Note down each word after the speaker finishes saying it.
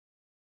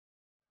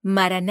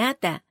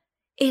Maranata,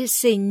 el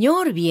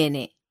Señor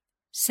viene.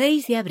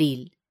 6 de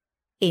abril.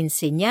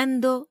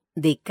 Enseñando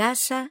de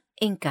casa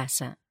en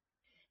casa.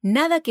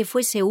 Nada que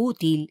fuese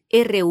útil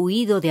he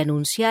rehuido de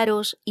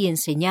anunciaros y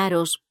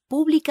enseñaros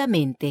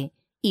públicamente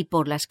y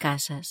por las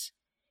casas.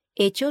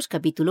 Hechos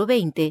capítulo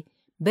 20,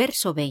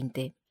 verso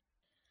 20.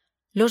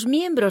 Los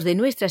miembros de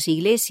nuestras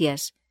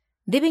iglesias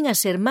deben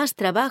hacer más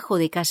trabajo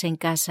de casa en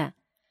casa,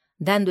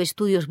 dando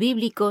estudios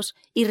bíblicos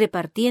y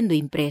repartiendo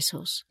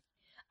impresos.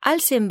 Al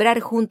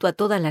sembrar junto a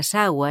todas las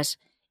aguas,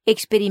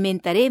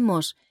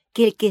 experimentaremos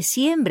que el que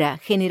siembra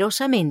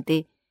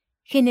generosamente,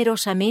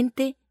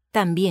 generosamente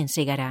también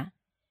segará.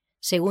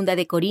 Segunda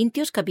de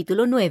Corintios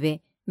capítulo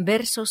 9,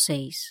 verso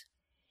 6.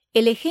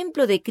 El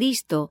ejemplo de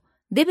Cristo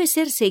debe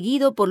ser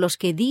seguido por los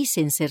que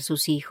dicen ser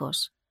sus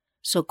hijos.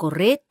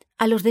 Socorred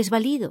a los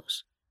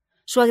desvalidos.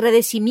 Su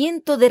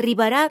agradecimiento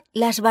derribará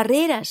las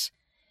barreras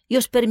y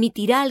os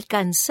permitirá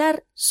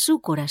alcanzar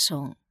su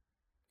corazón.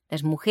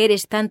 Las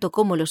mujeres, tanto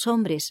como los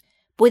hombres,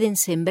 pueden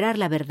sembrar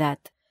la verdad,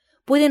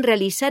 pueden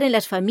realizar en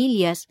las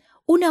familias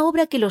una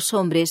obra que los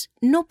hombres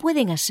no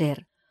pueden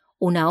hacer,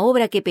 una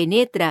obra que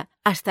penetra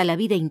hasta la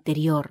vida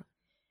interior.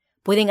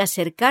 Pueden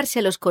acercarse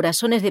a los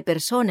corazones de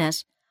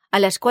personas a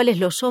las cuales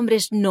los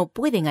hombres no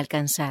pueden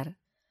alcanzar.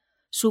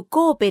 Su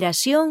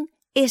cooperación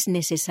es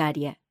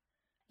necesaria.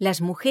 Las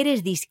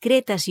mujeres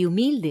discretas y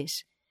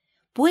humildes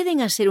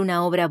pueden hacer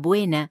una obra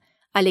buena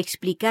al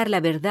explicar la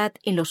verdad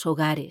en los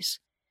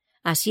hogares.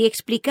 Así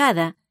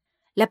explicada,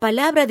 la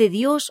palabra de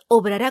Dios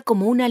obrará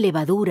como una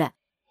levadura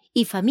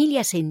y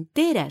familias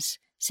enteras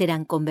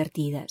serán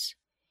convertidas.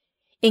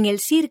 En el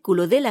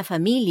círculo de la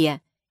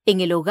familia,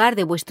 en el hogar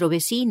de vuestro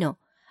vecino,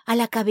 a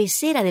la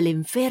cabecera del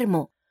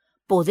enfermo,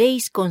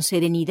 podéis con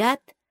serenidad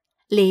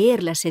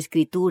leer las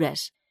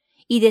Escrituras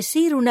y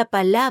decir una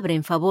palabra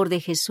en favor de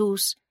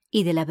Jesús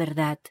y de la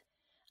verdad.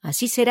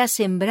 Así será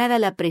sembrada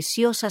la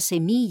preciosa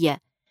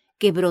semilla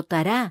que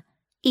brotará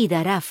y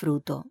dará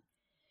fruto.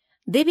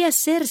 Debe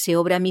hacerse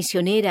obra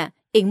misionera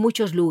en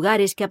muchos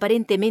lugares que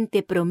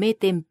aparentemente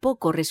prometen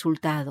poco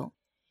resultado.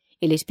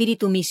 El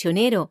espíritu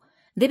misionero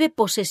debe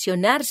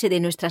posesionarse de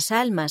nuestras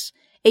almas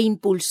e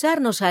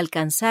impulsarnos a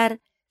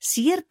alcanzar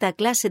cierta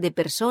clase de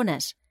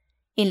personas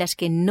en las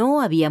que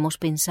no habíamos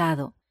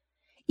pensado,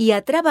 y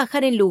a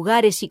trabajar en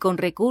lugares y con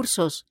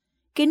recursos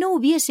que no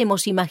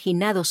hubiésemos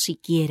imaginado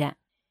siquiera.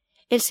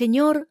 El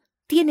Señor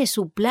tiene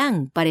su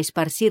plan para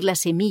esparcir la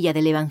semilla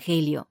del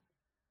Evangelio.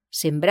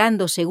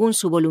 Sembrando según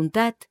su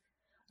voluntad,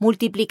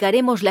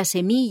 multiplicaremos la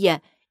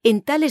semilla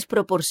en tales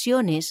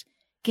proporciones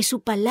que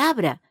su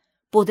palabra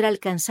podrá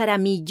alcanzar a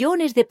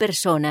millones de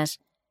personas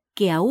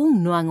que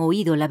aún no han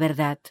oído la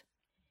verdad.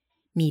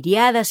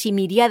 Miriadas y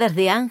miriadas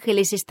de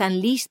ángeles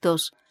están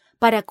listos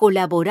para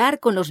colaborar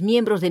con los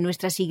miembros de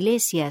nuestras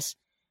iglesias,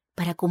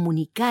 para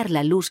comunicar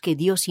la luz que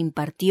Dios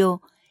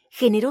impartió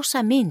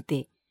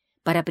generosamente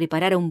para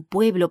preparar a un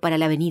pueblo para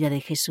la venida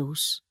de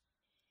Jesús.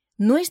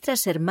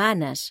 Nuestras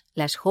hermanas,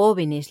 las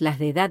jóvenes, las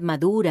de edad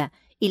madura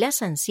y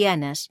las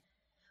ancianas,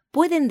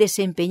 pueden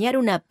desempeñar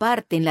una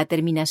parte en la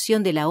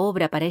terminación de la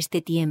obra para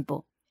este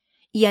tiempo,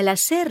 y al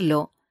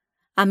hacerlo,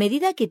 a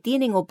medida que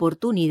tienen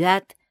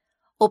oportunidad,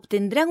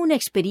 obtendrán una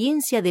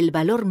experiencia del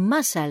valor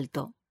más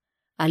alto.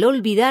 Al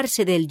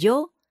olvidarse del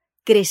yo,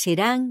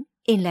 crecerán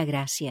en la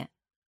gracia.